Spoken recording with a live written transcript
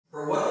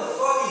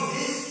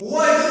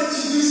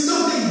to do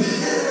something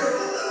better.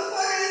 What the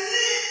fuck is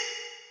it?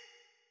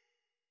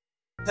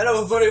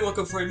 Hello everybody,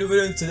 welcome for a new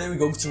video, and today we're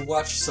going to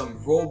watch some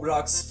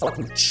Roblox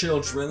fucking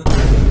children.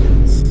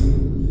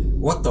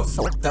 What the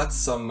fuck? That's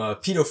some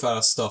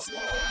pedophile stuff.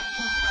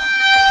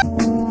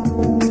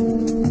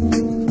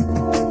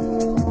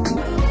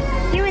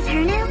 You're with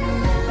her now?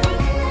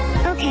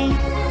 Okay.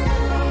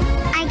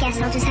 I guess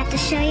I'll just have to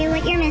show you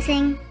what you're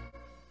missing.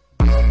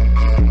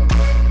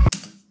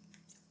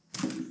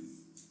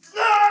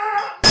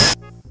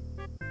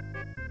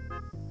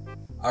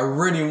 I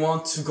really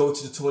want to go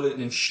to the toilet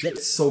and shit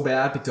so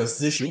bad because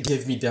this shit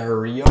gives me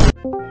diarrhea.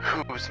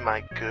 Who's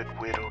my good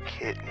widow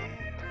kitten?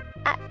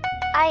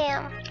 I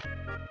am.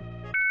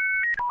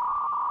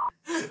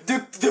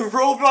 The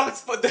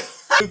Roblox, but the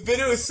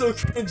video is so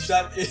cringe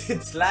that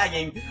it's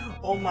lagging.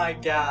 Oh my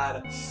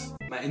god.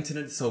 My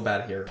internet is so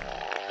bad here.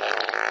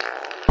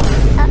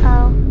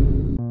 Uh-oh.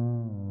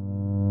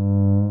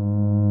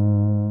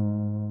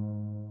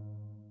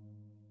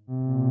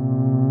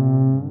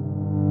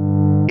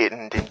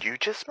 Kitten, did you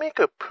just make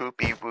a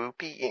poopy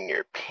whoopy in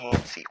your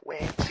pantsy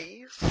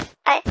wantsies?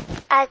 I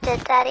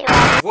did, Daddy.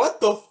 What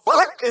the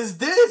fuck is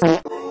this?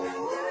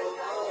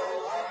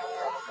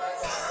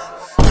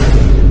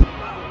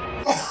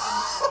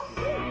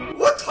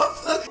 What the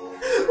fuck?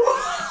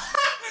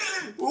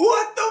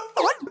 What the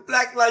fuck?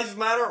 Black Lives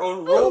Matter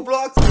on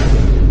Roblox?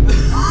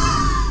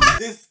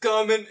 This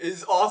comment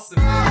is awesome.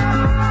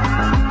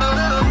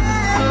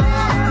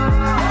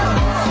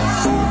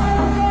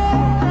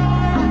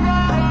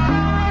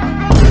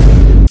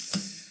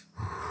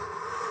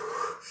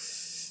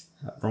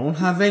 I don't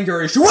have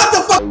anger issue. What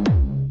the fuck?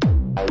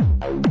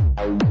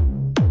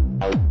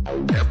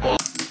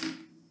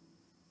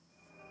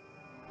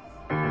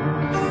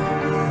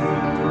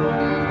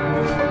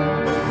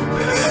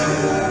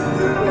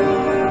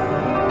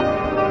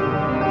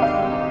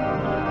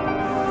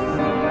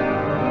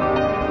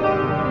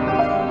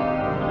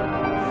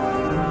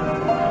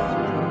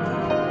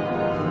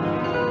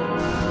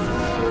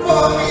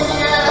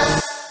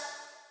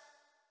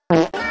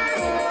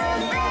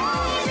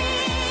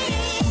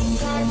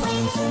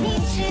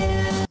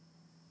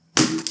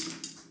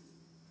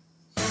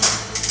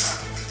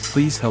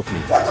 Please help me.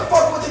 What the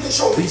fuck? What did you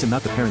show me? Please, I'm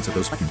not the parents of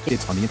those fucking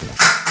kids on the internet.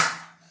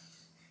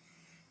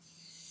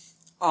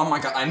 Oh my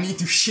god, I need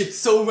to shit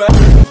so bad.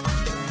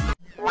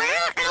 Why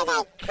are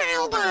they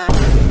kinda?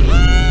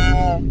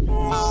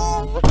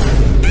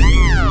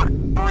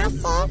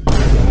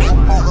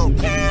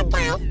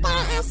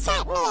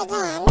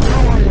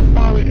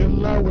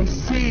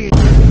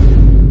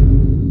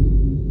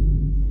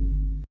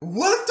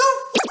 What the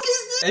fuck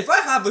is this? If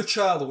I have a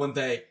child one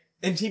day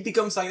and he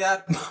becomes like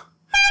that.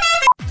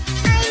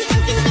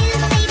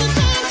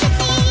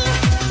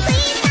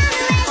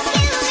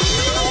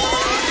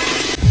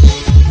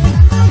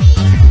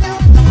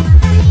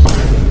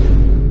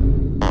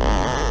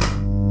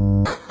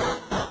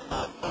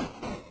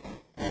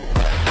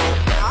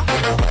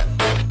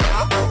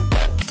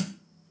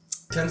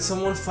 Can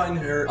someone find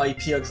her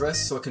IP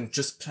address so I can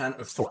just plant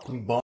a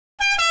fucking bomb?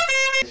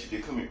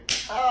 Come here.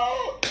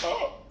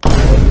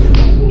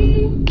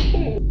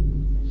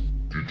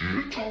 Did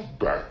you talk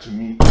back to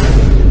me?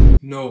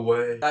 No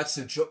way. That's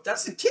a joke.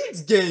 That's a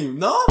kid's game,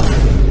 no?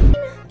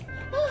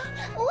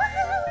 Woohoo!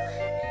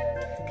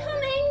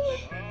 Coming!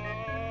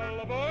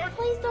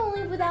 Please don't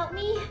leave without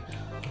me.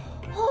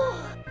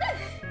 Oh,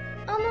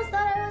 almost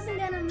thought I wasn't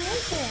gonna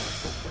make it.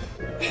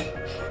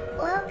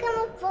 Welcome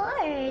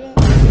aboard.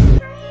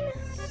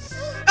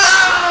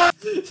 Ah!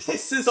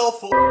 This is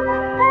awful.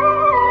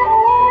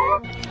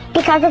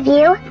 Because of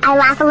you, I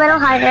laugh a little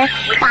harder,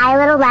 cry a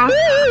little less,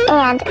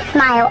 and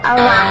smile a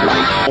lot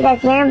more.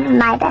 Because you're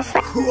my best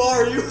friend. Who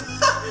are you?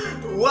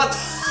 What?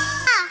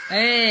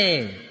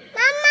 Hey!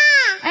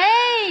 Mama!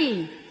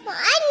 Hey!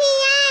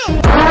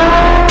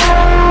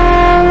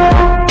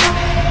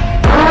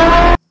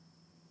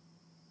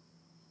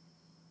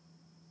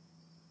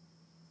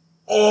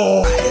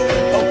 Oh!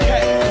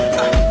 Okay,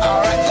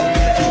 alright.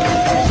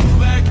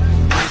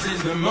 This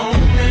is the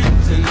moment,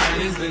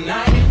 tonight is the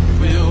night.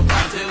 We'll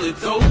fight till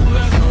it's over,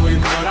 so we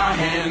put our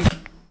hands.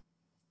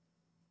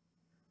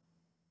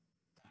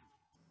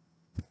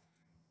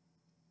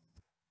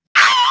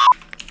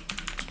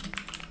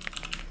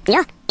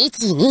 Yeah,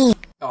 it's me.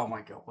 Oh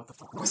my god, what the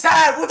fuck was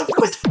that? What the fuck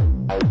was that?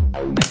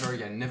 Never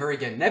again, never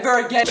again, never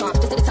again!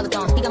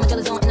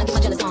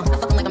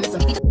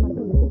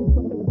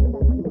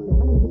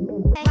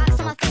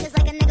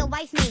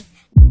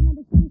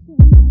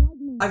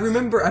 I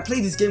remember I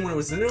played this game when I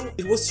was little.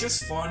 It was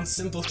just fun,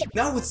 simple.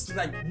 Now it's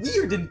like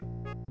weird and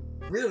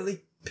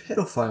really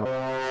pedophile.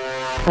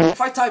 If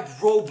I type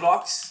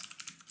Roblox,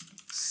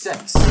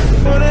 sex.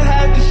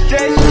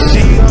 Okay,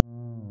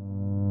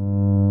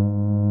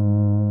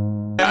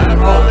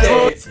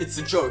 it's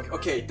a joke.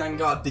 Okay, thank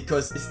God,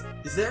 because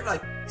is there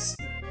like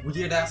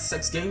weird ass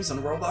sex games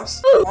on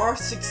Roblox?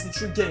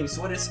 R63 games.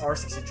 What is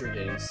R63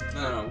 games?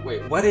 No,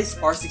 wait. What is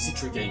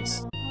R63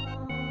 games?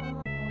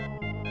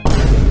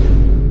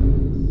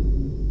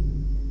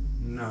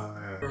 No.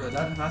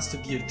 That has to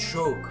be a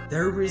joke.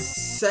 There is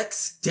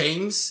sex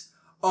games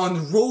on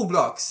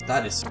Roblox.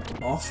 That is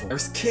awful.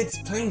 There's kids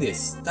playing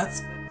this.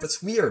 That's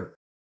weird.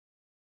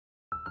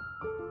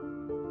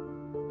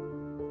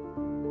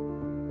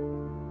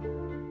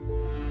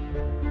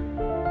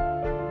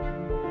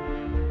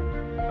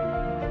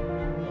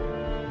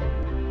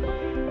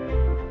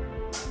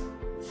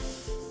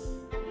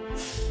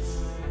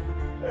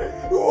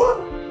 What?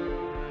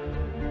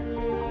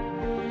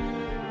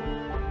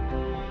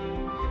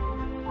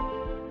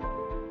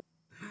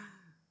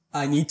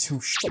 I need to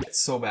shit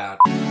so bad.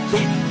 Pull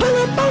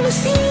up on the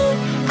scene,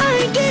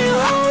 I ain't getting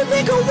home,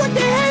 nigga, what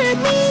the hell it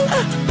mean?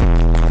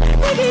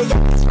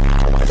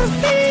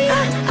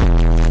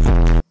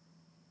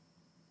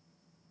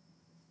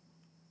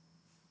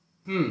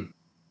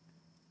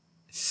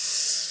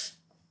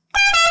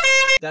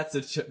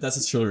 That's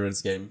a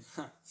children's game.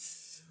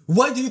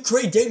 Why do you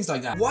create games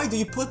like that? Why do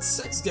you put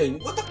sex game?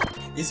 What the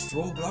f? Is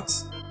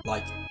Roblox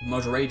like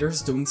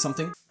moderators doing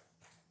something?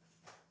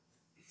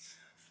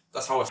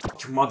 That's how I f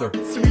your mother.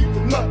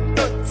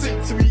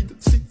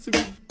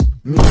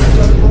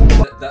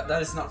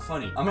 That is not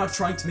funny. I'm not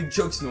trying to make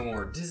jokes no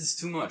more. This is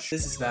too much.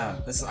 This is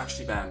bad. This is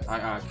actually bad.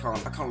 I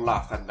can't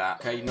laugh at that.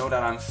 Okay, you know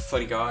that I'm a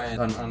funny guy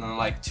and I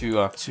like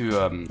to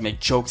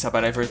make jokes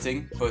about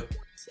everything, but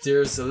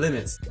there's a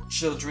limit.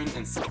 Children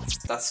and sex,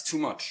 that's too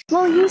much.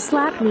 Will you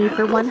slap me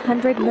for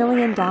 $100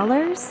 million?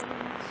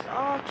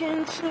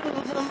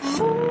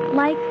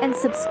 Like and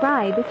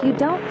subscribe if you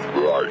don't.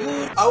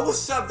 I will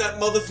slap that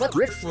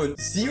motherfucker for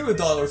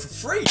 $0 for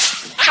free.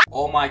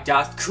 Oh my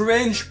god,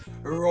 cringe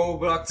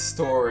Roblox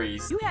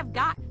stories. You have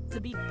got to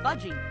be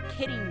fudging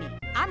kidding me.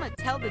 I'ma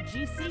tell the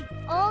GC.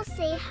 Oh,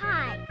 say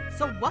hi.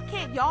 So what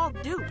can't y'all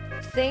do?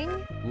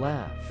 Sing?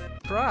 Laugh.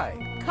 Cry.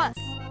 Cuss.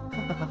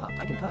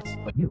 I can cuss,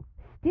 but you.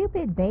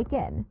 Stupid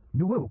bacon.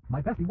 Woo,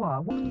 my bestie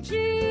wah.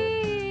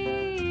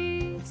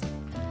 Jeez,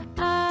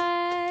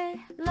 I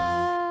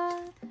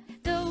love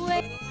the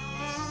way.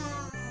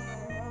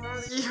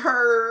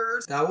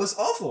 That was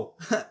awful.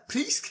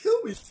 Please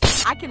kill me.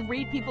 I can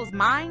read people's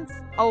minds.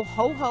 Oh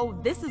ho ho,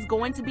 this is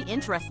going to be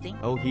interesting.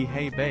 Oh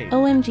hey babe.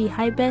 OMG,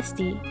 hi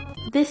bestie.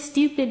 This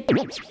stupid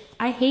bitch.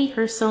 I hate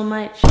her so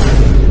much.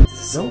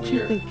 Don't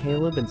you think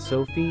Caleb and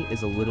Sophie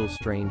is a little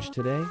strange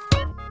today?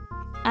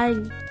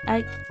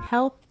 I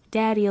help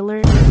daddy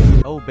alert.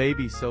 Oh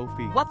baby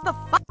Sophie. What the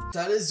fuck?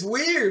 That is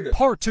weird.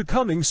 Part 2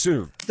 coming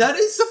soon. That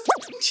is a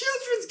fucking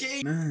children's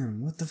game.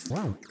 Man, what the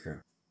fuck?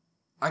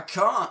 I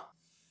can't.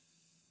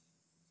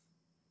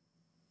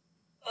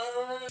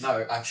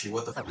 No, actually,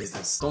 what the fuck is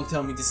this? Don't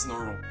tell me this is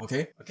normal,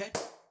 okay? Okay?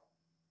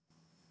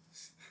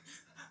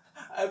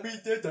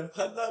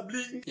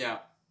 Yeah.